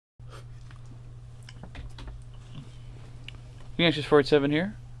Anxious 47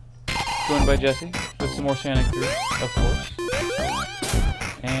 here, joined by Jesse with some more Sanic group, of course.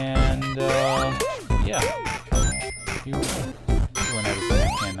 And yeah, you doing everything I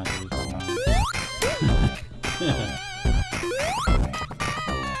can not to lose my mind.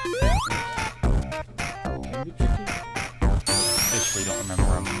 Can be tricky. Officially don't remember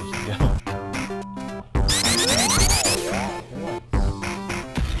where I'm supposed to go.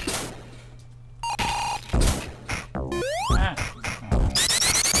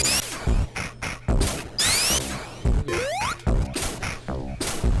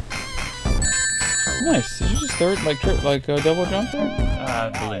 Nice. Did you just third, like double jump there? I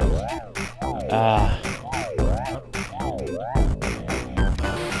believe. Ah.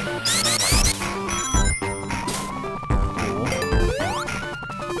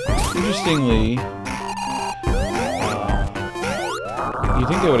 Interestingly, you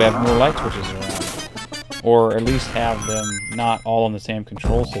think they would have more light switches around, or at least have them not all on the same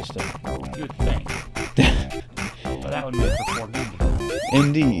control system. You would think. But that would make for 4 games.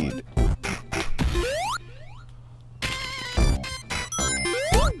 Indeed.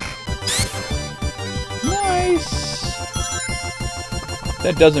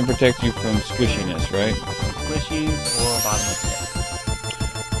 That doesn't protect you from squishiness, right? Squishies or bottomless pit.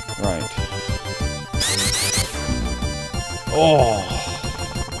 Right. Oh!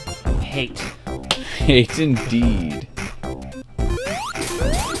 Hate. Hate indeed.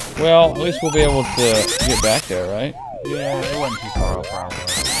 Well, at least we'll be able to get back there, right? Yeah, it wasn't too far off, probably.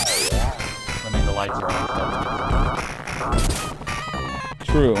 I mean, the lights are on,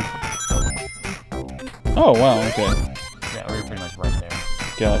 so True. Oh, wow, okay. yeah, we were pretty much right there.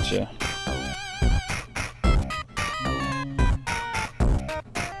 Gotcha.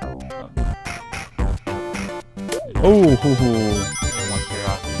 Oh, hoo hoo.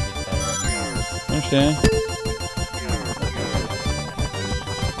 Understand.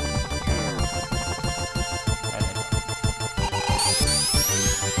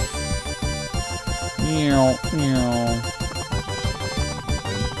 Meow, meow.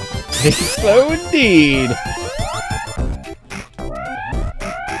 Slow indeed.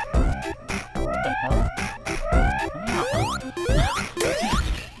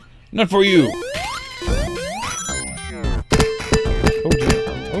 Not for you. Oh dear.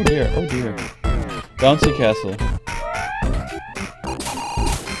 Oh dear. Oh dear. Bouncy castle.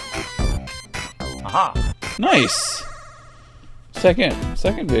 Aha! Nice.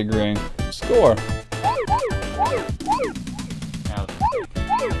 Second big ring. Score.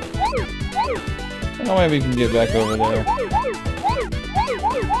 Oh, maybe we can get back over there.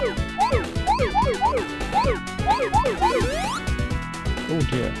 Oh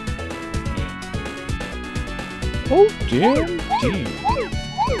dear. Oh dear indeed.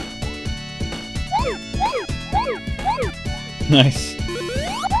 Nice.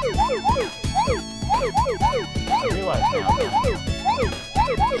 I realize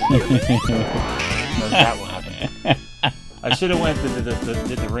now that will happen. I should have went to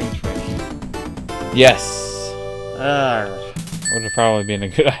did the ring trick. Yes. Would have probably been a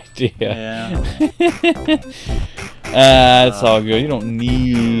good idea. Yeah. It's all good. You don't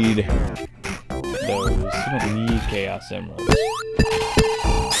need those. You don't need Chaos Emeralds.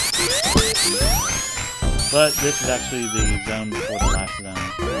 But this is actually the zone before the last zone.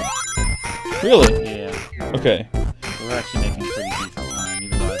 Really? Yeah. Okay. So we're actually making pretty decent time,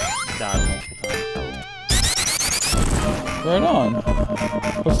 even though I've died multiple times. Right on.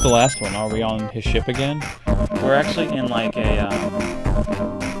 What's the last one? Are we on his ship again? We're actually in like a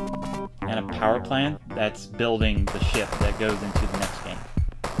power plant that's building the ship that goes into the next game.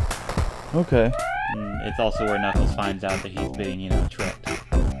 Okay. And it's also where Knuckles finds out that he's being, you know, tricked.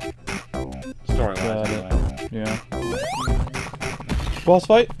 Story-wise, anyway. Yeah. Boss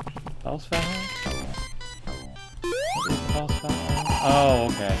fight? Boss fight? What is boss fight? Oh,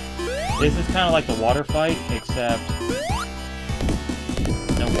 okay. This is kind of like the water fight, except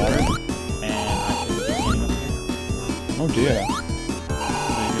no water, and I should be getting up here. Oh dear. So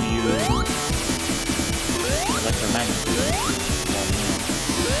you're gonna use electromagnet.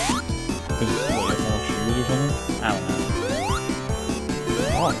 Is it like more shoes or something? I don't know.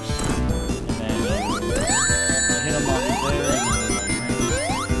 Rocks. And then you hit him off there.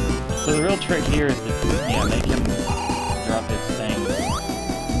 So the real trick here is to, yeah, make him drop his thing a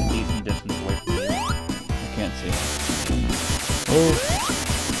decent distance away from you. I can't see it. Oh.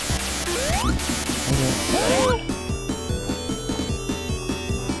 Okay.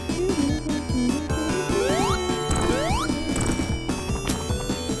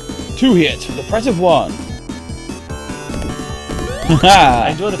 2 hits for the price of 1. I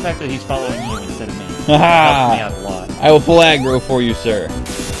enjoy the fact that he's following you instead of me. Helps me out a lot. I will pull aggro for you, sir.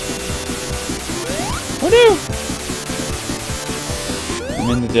 Oh no! I'm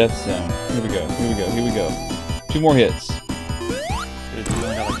in the death zone. Here we go. Here we go. Here we go. 2 more hits. Dude, we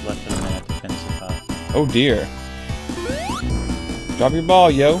only got like less than a minute to finish this up. Oh dear. Drop your ball,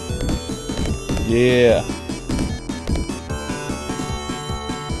 yo. Yeah.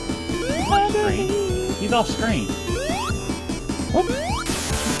 Off screen. He's off screen. What?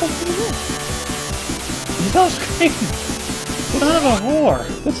 He's off screen. Son of a whore.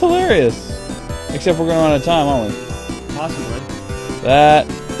 That's hilarious. Except we're going to run out of time, aren't we? Possibly. That.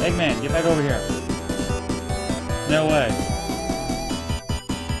 Eggman, get back over here. No way.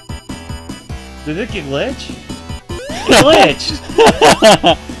 Did it get glitched? It glitched!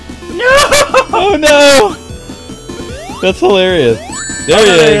 No! Oh no! That's hilarious. There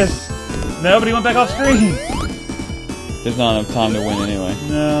he is. No, but he went back off screen. There's not enough time to win anyway.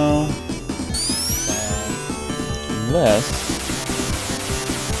 No. Unless...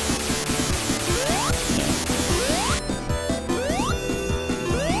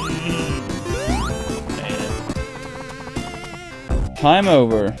 Time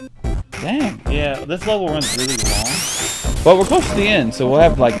over. Dang. Yeah, this level runs really long. But we're close to the end, so we'll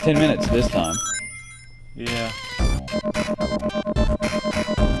have like 10 minutes this time. Yeah.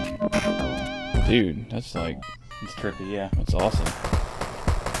 Dude, that's like... It's trippy, yeah. That's awesome.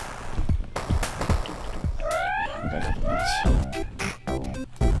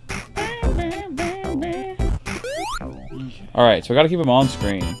 Alright, so I gotta keep him on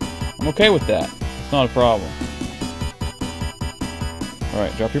screen. I'm okay with that. It's not a problem.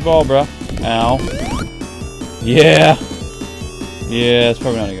 Alright, drop your ball, bruh. Ow. Yeah! Yeah, that's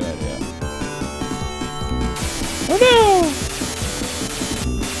probably not a good idea. Oh no!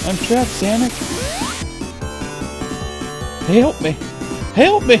 I'm trapped, Sanic. Help me!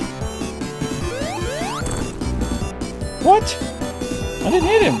 Help me! What? I didn't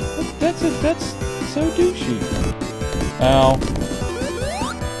hit him. That's so douchey. Ow.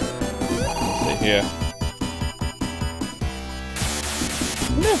 Let's see here.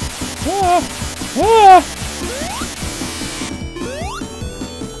 No. Ah! Ah!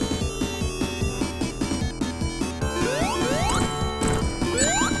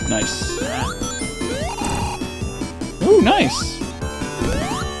 Nice. Ooh, nice.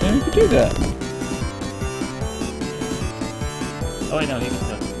 Yeah, you could do that. Oh wait, no, he can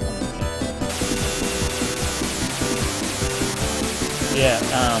still. Yeah,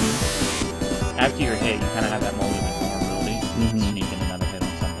 after you're hit, you kind of have that moment of vulnerability. Sneak in another hit on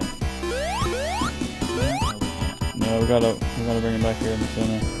something. No, we gotta bring him back here in the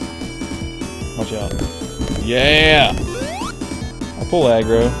center. Watch out. Yeah! I'll pull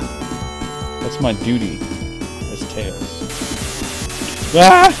aggro. That's my duty. As Tails.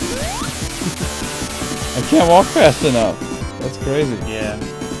 Ah! I can't walk fast enough. That's crazy. Yeah.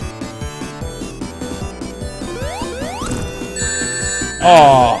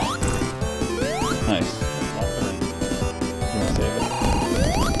 Oh, nice. You want to save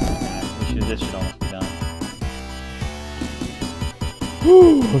it? This should almost be done.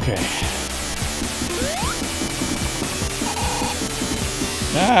 Whew, okay.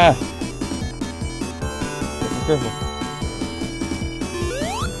 Ah! Careful, careful.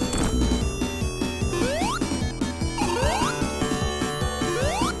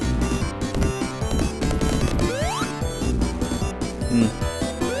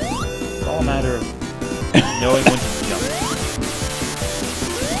 It's all a matter of knowing when to jump.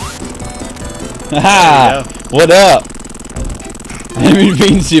 Haha! What up? I'm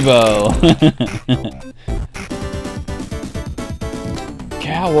invincible!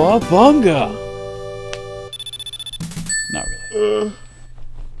 Cowabunga! Not really.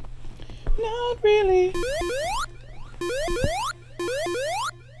 Not really.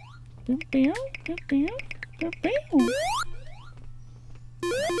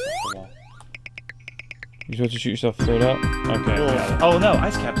 You're supposed to shoot yourself straight up? Okay. Cool. Oh no,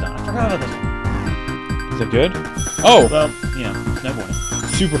 ice cap's down. I forgot about this. Is that good? Oh! Well, you know, snowboarding.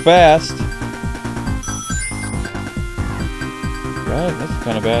 Super fast. Right, that's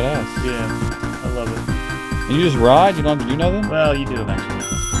kind of badass. Yeah, I love it. And you just ride? You don't have to do nothing? Well, you do eventually.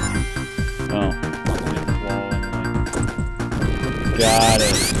 Oh. Got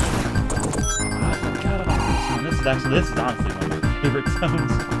it. I forgot about this one. This is honestly one of my favorite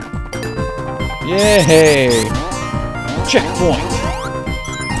zones. Yay! Checkpoint!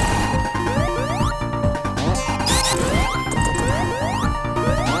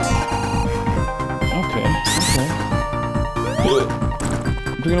 Okay, okay. Good.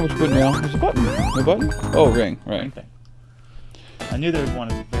 I'm picking up what you're putting down. There's a button. No button? Oh, ring. Right. I knew there was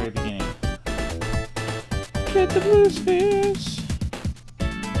one at the very beginning. Get the blue spheres.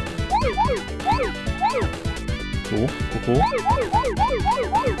 Cool, cool, cool.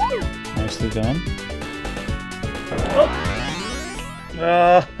 Nicely done.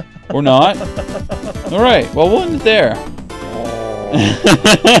 Or not. Alright, well, we'll end it there.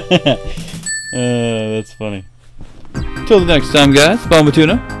 That's funny. Till the next time, guys. Bomba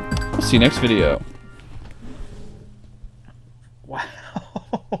Tuna. We'll see you next video.